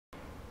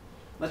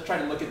Let's try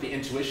to look at the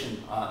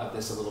intuition of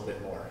this a little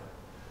bit more.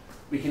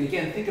 We can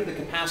again think of the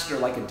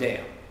capacitor like a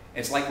dam.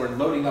 It's like we're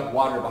loading up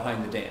water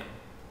behind the dam.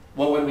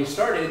 Well, when we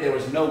started, there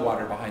was no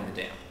water behind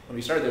the dam. When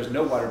we started, there was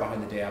no water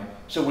behind the dam.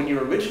 So when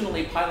you're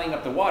originally piling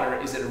up the water,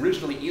 is it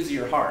originally easy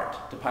or hard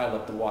to pile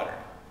up the water?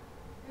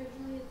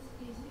 Originally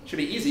it's easy. Should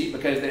be easy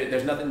because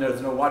there's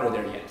no water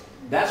there yet.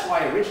 That's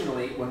why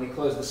originally, when we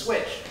closed the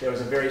switch, there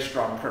was a very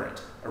strong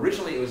current.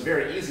 Originally, it was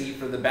very easy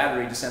for the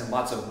battery to send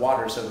lots of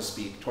water, so to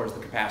speak, towards the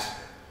capacitor.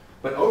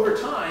 But over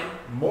time,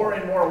 more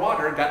and more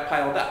water got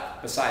piled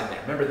up beside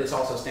there. Remember, this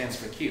also stands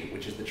for Q,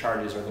 which is the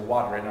charges or the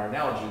water in our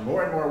analogy.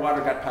 More and more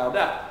water got piled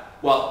up.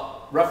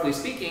 Well, roughly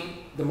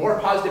speaking, the more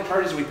positive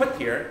charges we put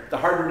here, the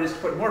harder it is to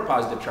put more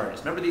positive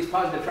charges. Remember, these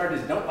positive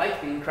charges don't like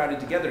being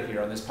crowded together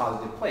here on this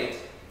positive plate.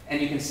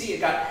 And you can see it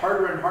got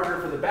harder and harder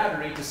for the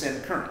battery to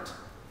send current.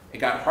 It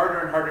got harder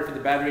and harder for the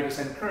battery to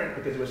send current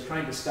because it was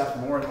trying to stuff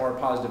more and more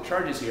positive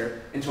charges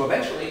here, until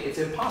eventually it's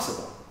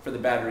impossible for the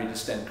battery to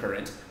send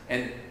current,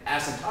 and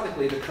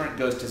asymptotically the current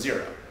goes to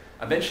zero.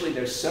 Eventually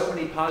there's so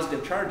many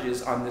positive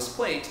charges on this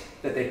plate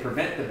that they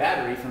prevent the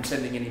battery from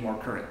sending any more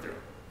current through.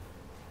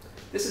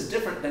 This is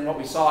different than what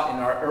we saw in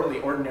our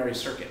early ordinary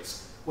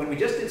circuits. When we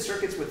just did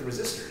circuits with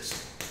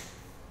resistors,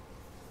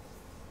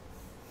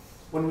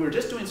 when we were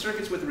just doing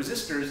circuits with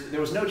resistors,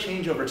 there was no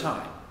change over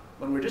time.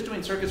 When we were just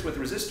doing circuits with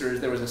resistors,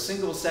 there was a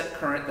single set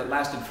current that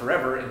lasted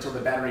forever until the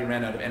battery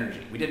ran out of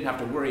energy. We didn't have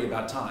to worry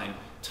about time.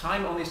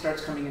 Time only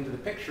starts coming into the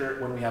picture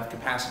when we have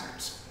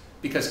capacitors,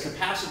 because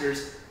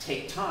capacitors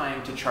take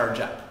time to charge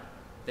up.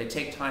 They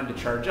take time to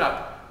charge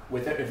up.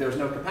 If there was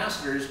no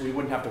capacitors, we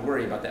wouldn't have to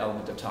worry about the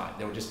element of time.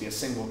 There would just be a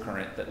single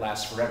current that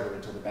lasts forever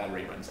until the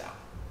battery runs out.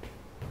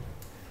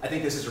 I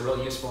think this is a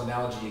really useful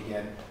analogy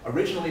again.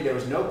 Originally, there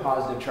was no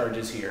positive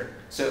charges here,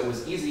 so it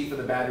was easy for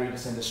the battery to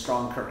send a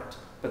strong current.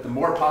 But the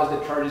more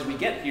positive charges we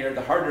get here,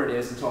 the harder it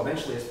is, until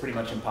eventually it's pretty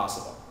much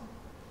impossible.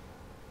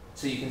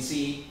 So you can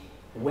see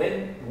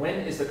when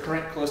is the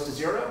current close to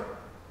zero?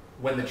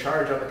 When the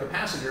charge on the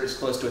capacitor is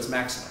close to its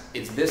maximum.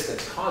 It's this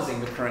that's causing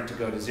the current to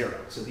go to zero.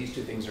 So these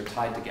two things are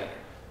tied together.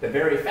 The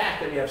very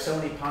fact that we have so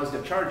many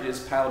positive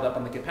charges piled up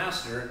on the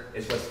capacitor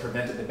is what's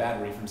prevented the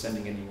battery from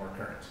sending any more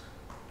current.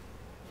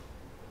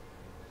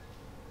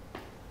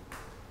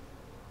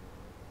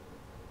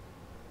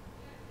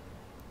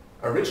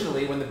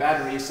 Originally, when the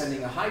battery is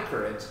sending a high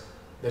current,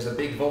 there's a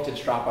big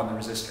voltage drop on the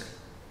resistor,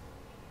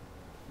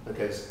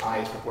 because I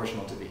is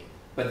proportional to V.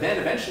 But then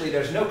eventually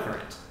there's no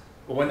current.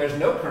 Well, when there's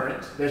no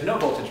current, there's no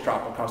voltage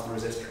drop across the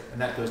resistor, and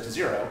that goes to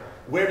zero.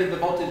 Where did the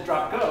voltage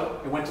drop go?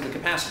 It went to the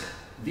capacitor.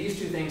 These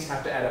two things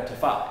have to add up to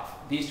 5.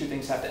 These two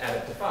things have to add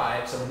up to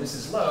 5, so when this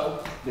is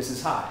low, this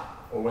is high.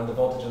 Or when the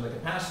voltage on the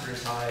capacitor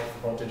is high, the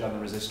voltage on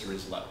the resistor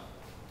is low.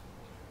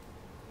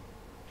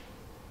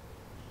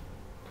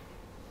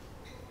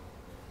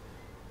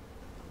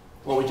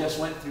 What we just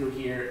went through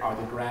here are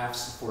the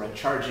graphs for a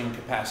charging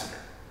capacitor.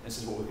 This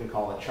is what we could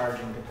call a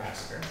charging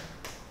capacitor.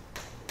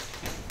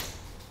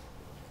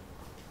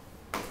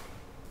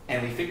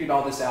 And we figured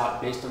all this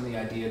out based on the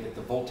idea that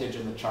the voltage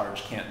and the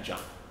charge can't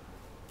jump.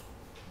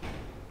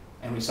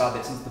 And we saw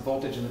that since the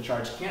voltage and the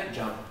charge can't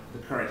jump, the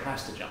current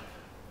has to jump.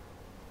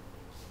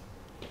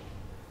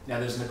 Now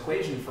there's an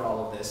equation for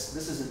all of this.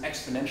 This is an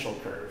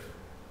exponential curve.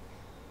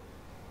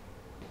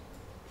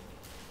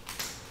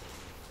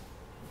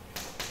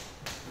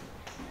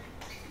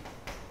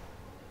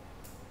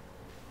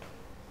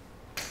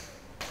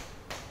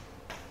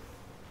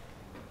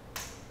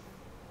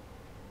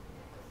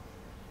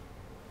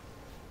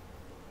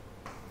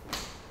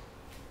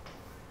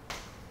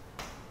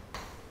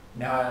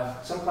 Now,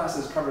 some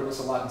classes cover this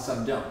a lot and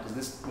some don't.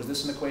 Was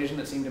this an equation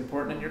that seemed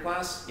important in your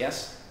class?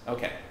 Yes?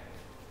 Okay.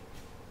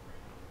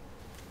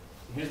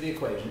 Here's the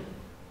equation.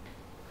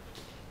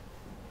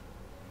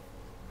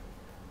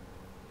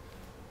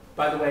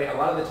 By the way, a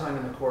lot of the time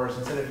in the course,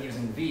 instead of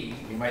using V,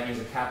 we might use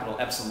a capital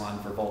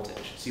epsilon for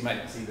voltage. So you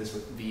might see this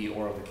with V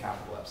or with a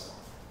capital epsilon.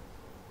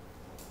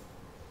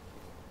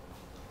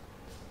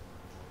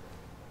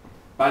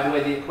 By the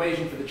way, the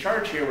equation for the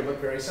charge here would look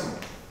very similar.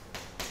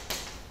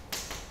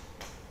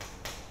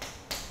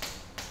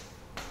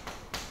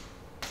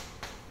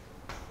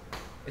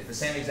 It's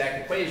the same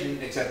exact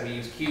equation, except we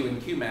use Q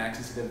and Q max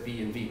instead of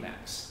V and V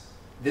max.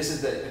 This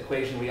is the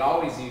equation we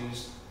always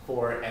use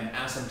for an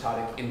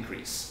asymptotic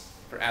increase.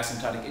 For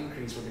asymptotic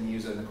increase, we're going to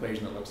use an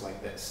equation that looks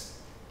like this.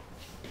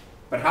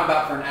 But how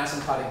about for an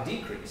asymptotic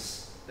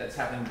decrease that's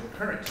happening to the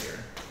current here?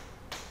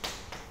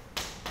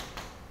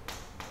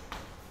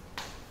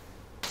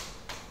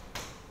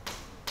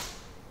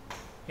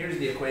 Here's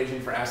the equation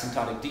for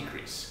asymptotic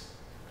decrease.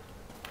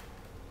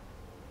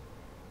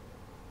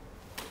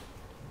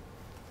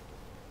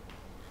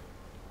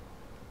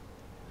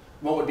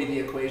 What would be the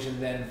equation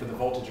then for the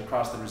voltage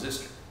across the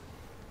resistor?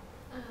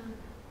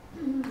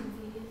 V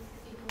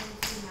equals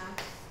V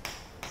max.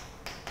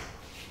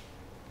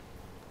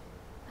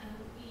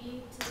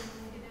 E to the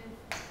negative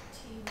T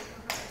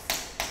over S.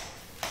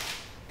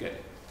 Good.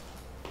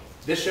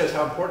 This shows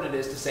how important it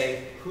is to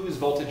say whose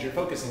voltage you're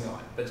focusing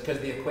on. But because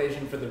the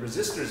equation for the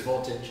resistor's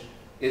voltage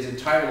is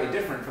entirely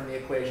different from the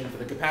equation for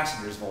the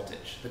capacitor's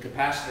voltage. The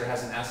capacitor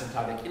has an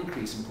asymptotic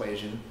increase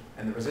equation,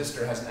 and the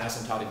resistor has an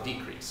asymptotic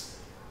decrease.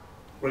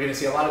 We're going to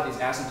see a lot of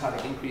these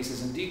asymptotic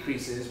increases and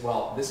decreases.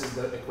 Well, this is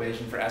the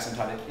equation for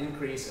asymptotic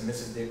increase, and this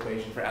is the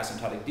equation for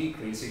asymptotic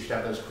decrease. So you should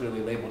have those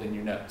clearly labeled in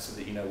your notes so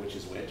that you know which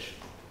is which.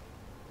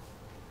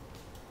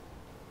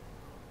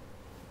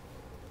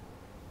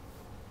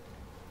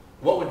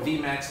 What would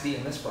Vmax be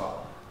in this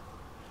problem?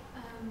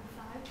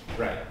 5.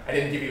 Right. I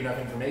didn't give you enough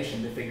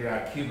information to figure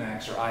out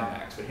Qmax or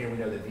Imax, but here we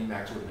know that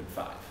Vmax would have been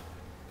 5.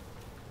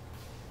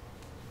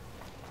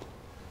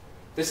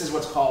 This is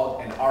what's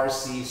called an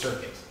RC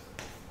circuit,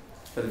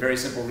 for the very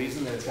simple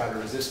reason that it's got a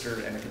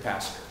resistor and a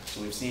capacitor.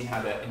 So we've seen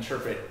how to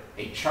interpret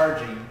a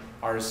charging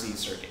RC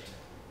circuit.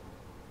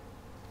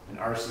 An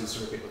RC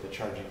circuit with a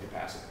charging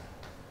capacitor.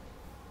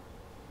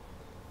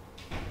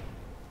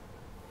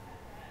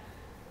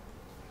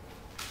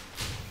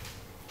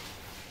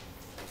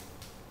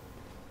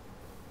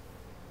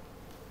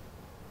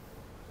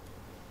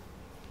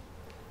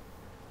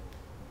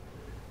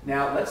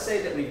 Now, let's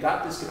say that we've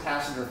got this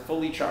capacitor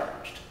fully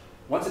charged.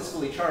 Once it's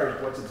fully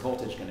charged, what's its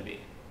voltage going to be?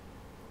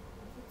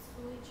 If it's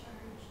fully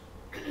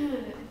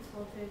charged, its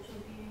voltage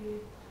will be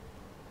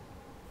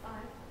 5.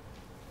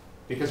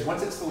 Because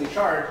once it's fully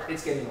charged,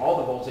 it's getting all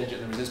the voltage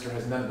and the resistor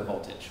has none of the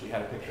voltage. We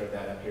had a picture of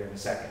that up here in a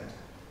second.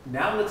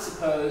 Now let's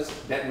suppose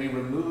that we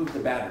remove the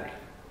battery.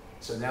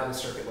 So now the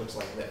circuit looks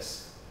like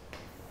this.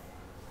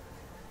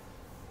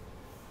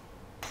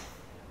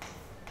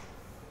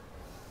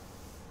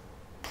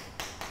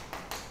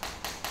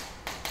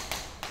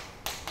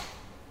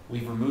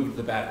 We've removed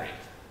the battery.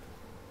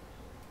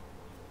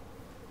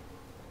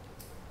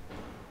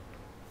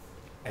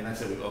 And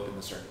that's it, we've opened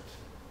the circuit.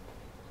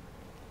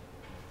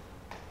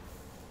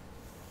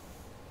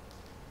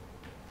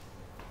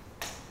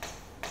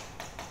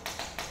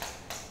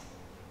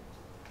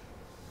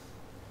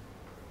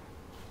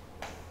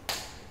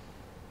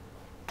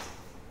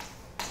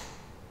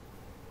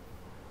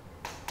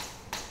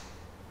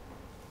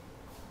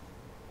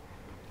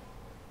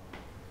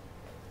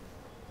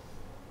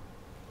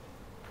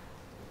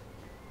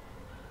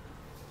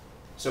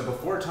 So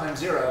before time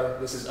 0,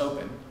 this is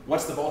open.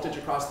 What's the voltage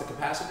across the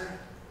capacitor?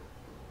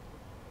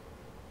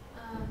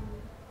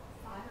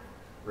 5.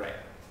 Right.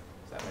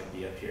 So that might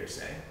be up here,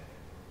 say.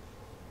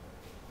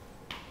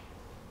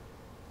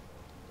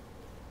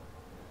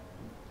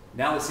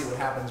 Now let's see what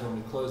happens when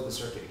we close the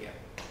circuit again.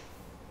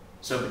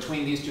 So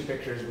between these two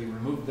pictures, we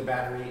removed the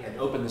battery and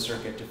opened the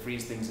circuit to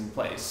freeze things in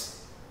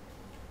place.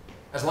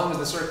 As long as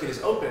the circuit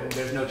is open,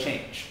 there's no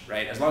change,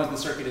 right? As long as the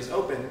circuit is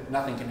open,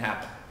 nothing can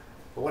happen.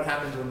 But what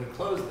happens when we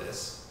close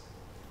this?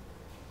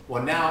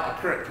 Well, now a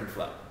current can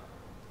flow.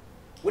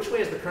 Which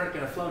way is the current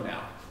going to flow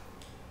now?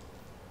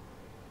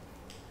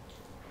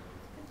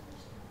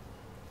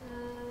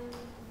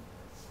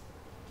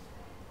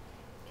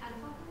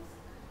 Counterclockwise?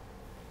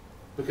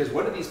 Because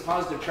what do these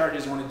positive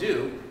charges want to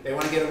do? They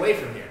want to get away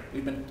from here.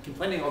 We've been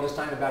complaining all this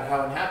time about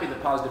how unhappy the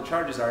positive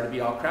charges are to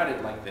be all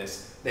crowded like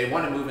this. They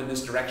want to move in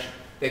this direction.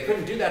 They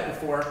couldn't do that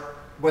before.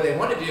 What they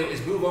want to do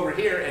is move over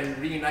here and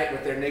reunite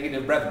with their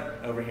negative brethren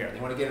over here. They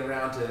want to get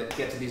around to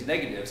get to these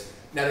negatives.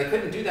 Now, they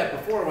couldn't do that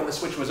before when the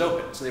switch was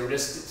open, so they were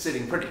just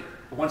sitting pretty.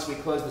 But once we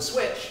close the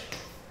switch,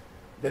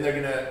 then they're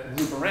going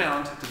to loop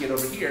around to get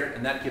over here,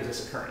 and that gives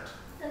us a current.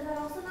 Does that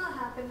also not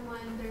happen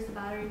when there's a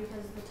battery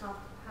because the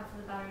top half of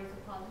the battery is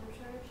a positive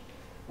charge?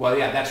 Well,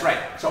 yeah, that's right.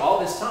 So all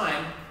this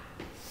time,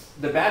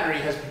 the battery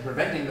has been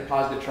preventing the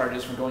positive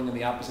charges from going in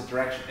the opposite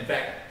direction. In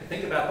fact, to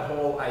think about the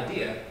whole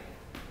idea,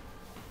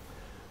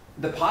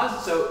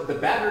 so the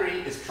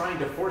battery is trying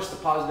to force the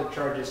positive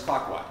charges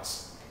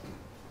clockwise.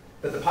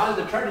 But the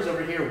positive charges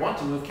over here want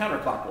to move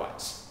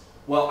counterclockwise.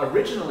 Well,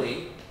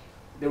 originally,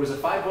 there was a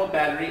 5-volt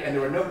battery and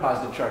there were no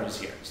positive charges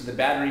here. So the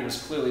battery was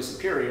clearly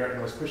superior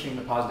and was pushing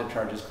the positive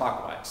charges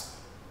clockwise.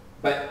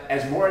 But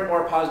as more and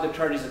more positive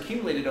charges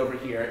accumulated over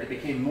here, it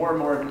became more and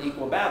more of an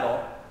equal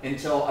battle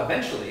until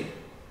eventually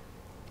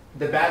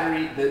the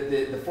battery,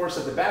 the force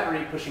of the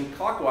battery pushing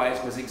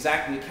clockwise was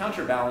exactly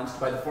counterbalanced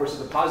by the force of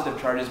the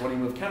positive charges when he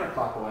moved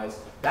counterclockwise.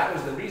 That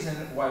was the reason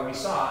why we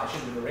saw, I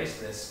should have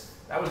erased this,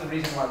 that was the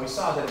reason why we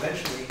saw that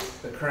eventually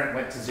the current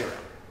went to 0.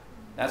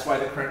 That's why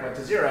the current went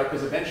to 0,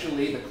 because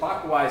eventually the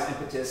clockwise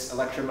impetus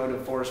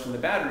electromotive force from the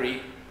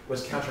battery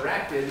was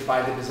counteracted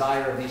by the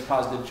desire of these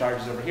positive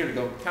charges over here to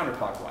go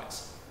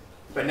counterclockwise.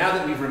 But now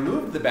that we've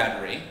removed the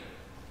battery,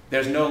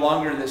 there's no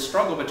longer this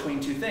struggle between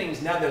two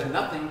things. Now there's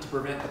nothing to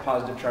prevent the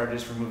positive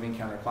charges from moving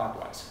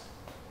counterclockwise.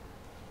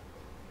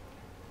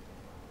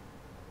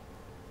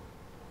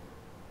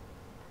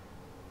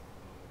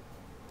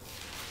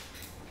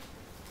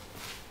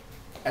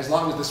 As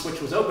long as the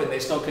switch was open, they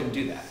still couldn't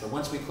do that. But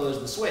once we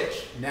closed the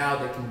switch, now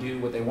they can do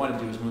what they want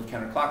to do, is move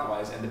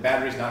counterclockwise, and the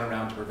battery's not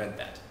around to prevent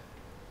that.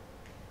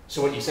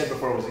 So what you said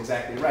before was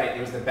exactly right.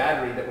 It was the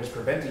battery that was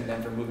preventing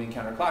them from moving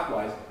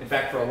counterclockwise. In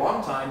fact, for a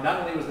long time,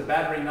 not only was the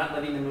battery not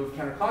letting them move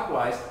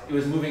counterclockwise, it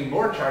was moving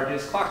more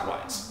charges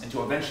clockwise,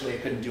 until eventually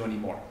it couldn't do any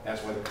more.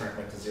 That's why the current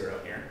went to 0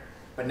 here.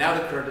 But now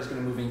the current is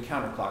going to move in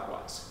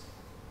counterclockwise.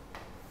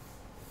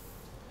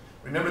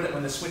 Remember that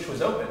when the switch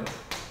was open,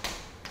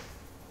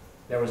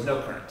 there was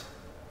no current.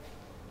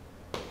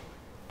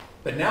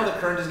 But now the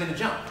current is going to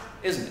jump,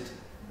 isn't it?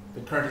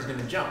 The current is going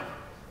to jump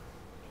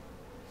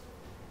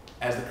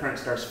as the current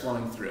starts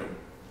flowing through.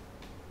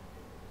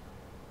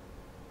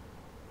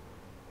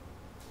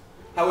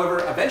 However,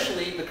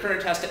 eventually the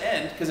current has to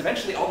end, because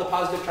eventually all the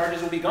positive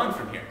charges will be gone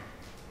from here.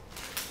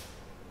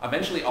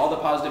 Eventually all the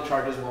positive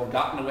charges will have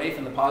gotten away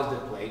from the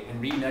positive plate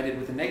and reunited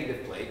with the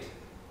negative plate,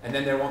 and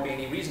then there won't be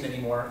any reason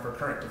anymore for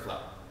current to flow.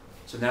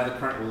 So now the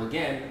current will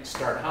again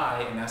start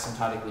high and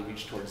asymptotically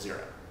reach towards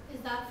zero.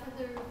 Is that for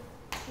the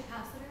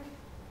capacitor?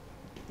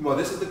 Well,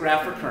 this is the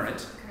graph for current.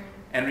 Current.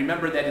 And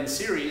remember that in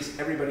series,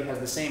 everybody has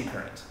the same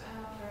current.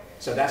 Right.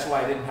 So that's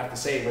why I didn't have to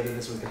say whether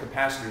this was the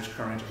capacitor's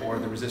current or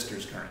the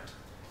resistor's current.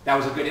 That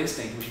was a good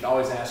instinct. We should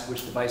always ask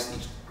which device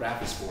each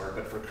graph is for.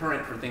 But for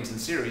current, for things in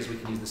series, we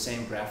can use the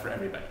same graph for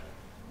everybody.